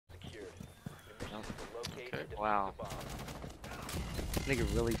Wow. Nigga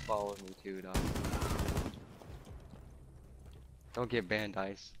really followed me too, dog. Don't get banned,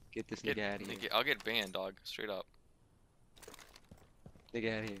 Ice. Get this nigga out of here. I'll get banned, dog. Straight up.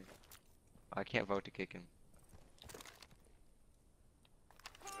 Nigga out of here. I can't vote to kick him.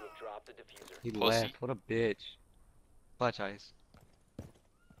 You have dropped the diffuser. He Pussy. left. What a bitch. Clutch, Ice.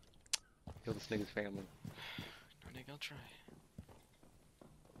 Kill this nigga's family. No, nigga, I'll try.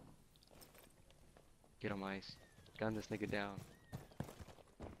 Get him, Ice. Gun this nigga down.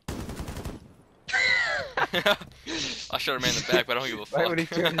 I shot a man in the back, but I don't give a fuck. Right when he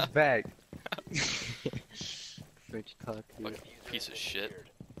turned his back. French cock, dude. Fucking piece of shit.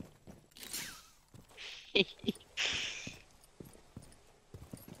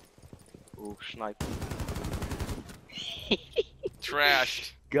 Ooh, sniper.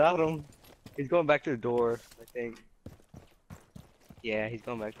 Trashed. Got him. He's going back to the door, I think. Yeah, he's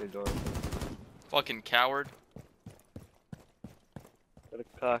going back to the door. Fucking coward. What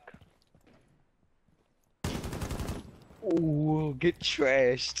a cock. Ooh, get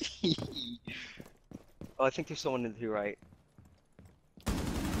trashed. Oh, I think there's someone in the right.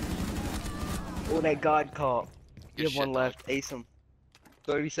 Oh, that god call. You have one left. Ace him.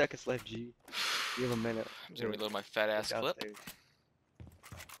 30 seconds left, G. You have a minute. I'm just gonna reload my fat ass clip. Downstairs.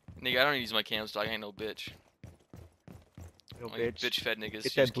 Nigga, I don't use my cams, dog. I ain't no bitch. No Only bitch. bitch fed niggas Get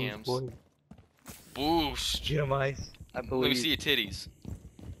use that cams. boost, boy. Boost. Get him, Ice. I believe. Let me see your titties.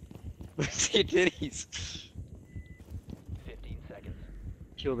 Let me see your titties. 15 seconds.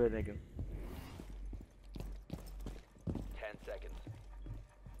 Kill that nigga. 10 seconds.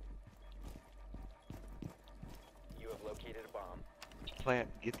 You have located a bomb. Plant.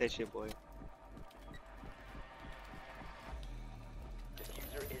 Get that shit, boy.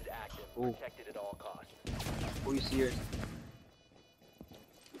 Diffuser is active. Ooh. Protected at all costs. Who you see here?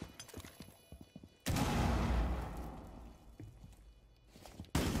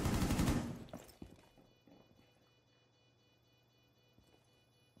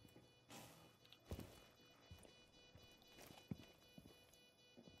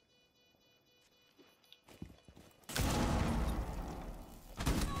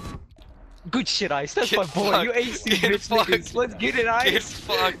 Good shit, Ice. That's Get my boy. fucked. You AC Get bitch fucked. niggas. Let's get it, Ice. Get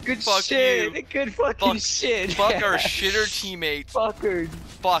fucked. Good Fuck shit. you. Good fucking Fuck- shit. Fuck our shitter teammates. Fucker.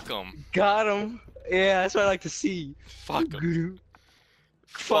 Fuck them. Got him. Yeah, that's what I like to see. Fuck them. Guru.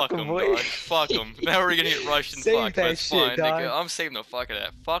 Fuck 'em, them, boy. dog. Fuck them. Now we're gonna get rushed and Save fucked, but that it's shit, fine, dog. nigga. I'm saving the fuck out of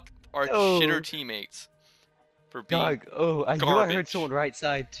that. Fuck our Oh. shitter teammates. For being Dog, oh, I knew I garbage. heard someone right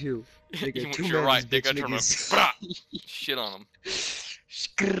side too. Nigga, two You're men, right, these nigga. bitch Turn around. niggas. Brah. Shit on them.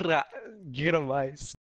 Get him, Ice.